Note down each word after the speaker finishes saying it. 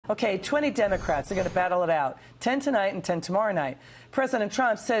Okay, 20 Democrats are going to battle it out, 10 tonight and 10 tomorrow night. President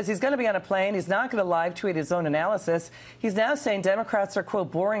Trump says he's going to be on a plane. He's not going to live tweet his own analysis. He's now saying Democrats are,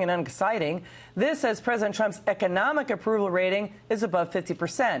 quote, boring and unexciting. This as President Trump's economic approval rating is above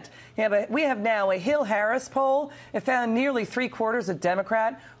 50%. We have now a Hill-Harris poll. It found nearly three-quarters of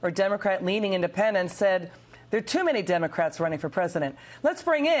Democrat or Democrat-leaning independents said there are too many Democrats running for president. Let's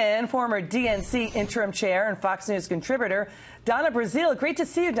bring in former DNC interim chair and Fox News contributor, Donna Brazile. Great to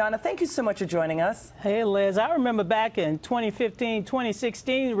see you, Donna. Thank you so much for joining us. Hey, Liz. I remember back in 2015,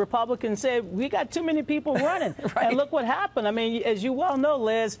 2016, Republicans said, we got too many people running. Right. And look what happened. I mean, as you well know,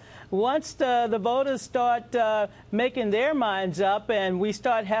 Liz, once the voters start making their minds up and we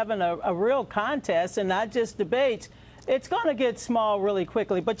start having a real contest and not just debates, it's going to get small really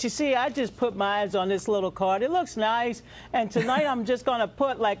quickly. But you see, I just put my eyes on this little card. It looks nice. And tonight I'm just going to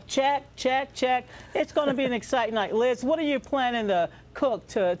put like check, check, check. It's going to be an exciting night. Liz, what are you planning to cook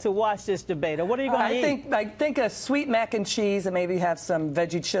to watch this debate? Or what are you going to eat? I think a sweet mac and cheese and maybe have some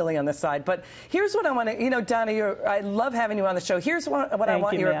veggie chili on the side. But here's what I want to, Donna, I love having you on the show. Here's what I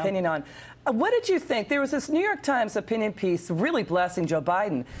want your opinion on. What did you think? There was this New York Times opinion piece really blasting Joe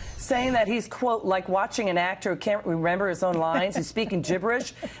Biden, saying that he's, quote, like watching an actor who can't remember his own lines. He's speaking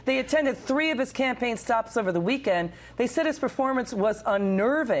gibberish. They attended 3 of his campaign stops over the weekend. They said his performance was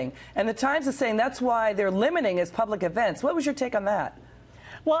unnerving. And the Times is saying that's why they're limiting his public events. What was your take on that?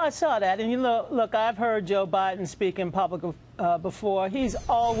 Well, I saw that. And, look, I've heard Joe Biden speak in public before. He's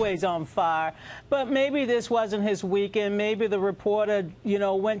always on fire. But maybe this wasn't his weekend. Maybe the reporter,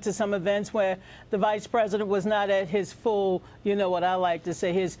 went to some events where the vice president was not at his full, what I like to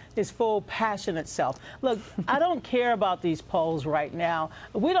say, his full passionate self. Look, I don't care about these polls right now.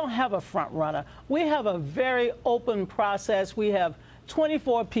 We don't have a front runner. We have a very open process. We have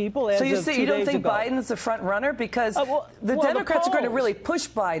 24 people as of 2 days ago. So you don't think Biden's the front runner? Because the Democrats are going to really push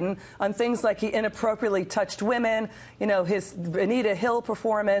Biden on things like he inappropriately touched women, his Anita Hill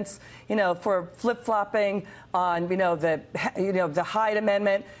performance, for flip-flopping on, the Hyde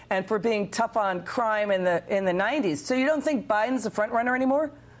Amendment and for being tough on crime in the 90s. So you don't think Biden's the front runner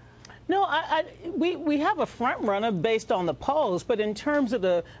anymore? No, we have a front runner based on the polls, but in terms of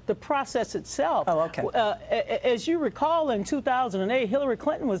the process itself, as you recall, in 2008, Hillary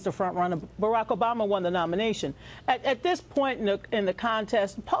Clinton was the front runner. Barack Obama won the nomination. At this point in the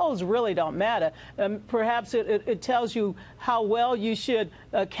contest, polls really don't matter. Perhaps it tells you how well you should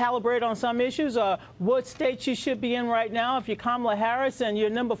calibrate on some issues or what states you should be in right now. If you're Kamala Harris and you're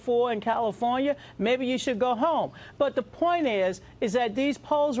number 4 in California, maybe you should go home. But the point is that these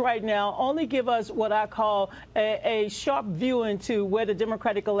polls right now only give us what I call a sharp view into where the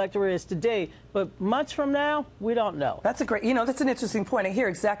Democratic electorate is today. But months from now, we don't know. That's a great, that's an interesting point. I hear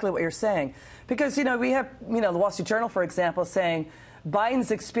exactly what you're saying. Because, we have, the Wall Street Journal, for example, saying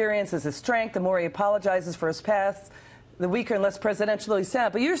Biden's experience is his strength. The more he apologizes for his past, the weaker and less presidential he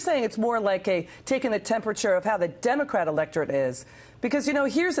sounds. But you're saying it's more like taking the temperature of how the Democrat electorate is. Because,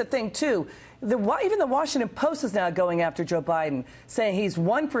 here's the thing, too. Even the Washington Post is now going after Joe Biden, saying he's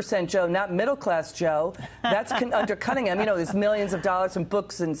 1% Joe, not middle-class Joe. That's undercutting him. There's millions of dollars in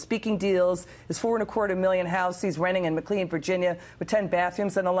books and speaking deals, his $4.25 million house he's renting in McLean, Virginia, with 10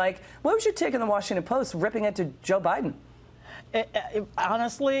 bathrooms and the like. What was your take on the Washington Post ripping into Joe Biden?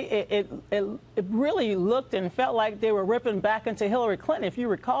 Honestly, it really looked and felt like they were ripping back into Hillary Clinton. If you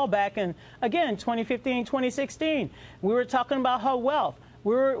recall back in, again, 2015, 2016, we were talking about her wealth.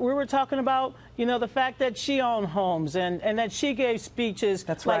 We were talking about, the fact that she owned homes and that she gave speeches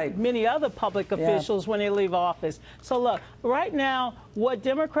like many other public officials when they leave office. So, look, right now, what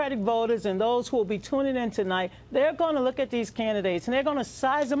Democratic voters and those who will be tuning in tonight, they're going to look at these candidates and they're going to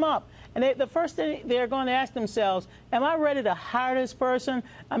size them up. And the first thing they're going to ask themselves, am I ready to hire this person?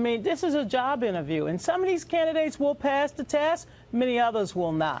 I mean, this is a job interview. And some of these candidates will pass the test. Many others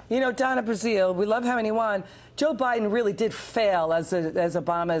will not. Donna Brazile, we love having you on. Joe Biden really did fail as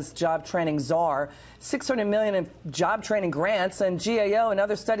Obama's job training czar. $600 million in job training grants, and GAO and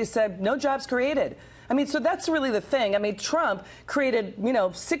other studies said no jobs created. I mean, so that's really the thing. I mean, Trump created,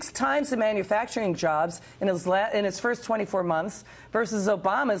 6 times the manufacturing jobs in his first 24 months versus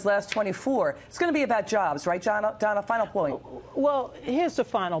Obama's last 24. It's going to be about jobs, right, Donna? Final point. Well, here's the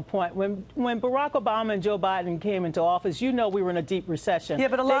final point. When Barack Obama and Joe Biden came into office, we were in a deep recession. Yeah,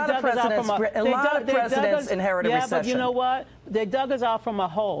 but a lot of presidents inherited recession. Yeah, but you know what? They dug us out from a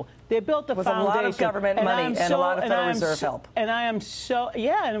hole. They built a foundation. With a lot of government money and a lot of Federal Reserve help. And I am so,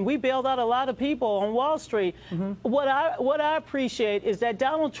 and we bailed out a lot of people on Wall Street. What I appreciate is that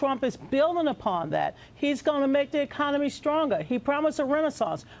Donald Trump is building upon that. He's going to make the economy stronger. He promised a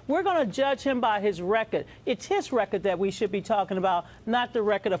renaissance. We're going to judge him by his record. It's his record that we should be talking about, not the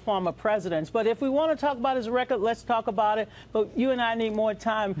record of former presidents. But if we want to talk about his record, let's talk about it. But you and I need more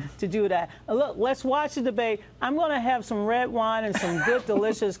time to do that. Look, let's watch the debate. I'm going to have some red wine and some good,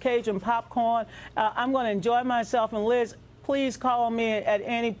 delicious Cajun popcorn. I'm going to enjoy myself. And Liz, please call me at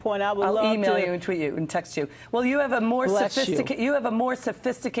any point. I would love to. I'll email you and tweet you and text you. Well, you have a more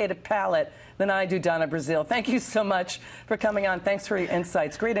sophisticated palate than I do, Donna Brazile. Thank you so much for coming on. Thanks for your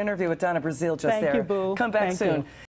insights. Great interview with Donna Brazile just there. Thank you, Boo. Come back soon.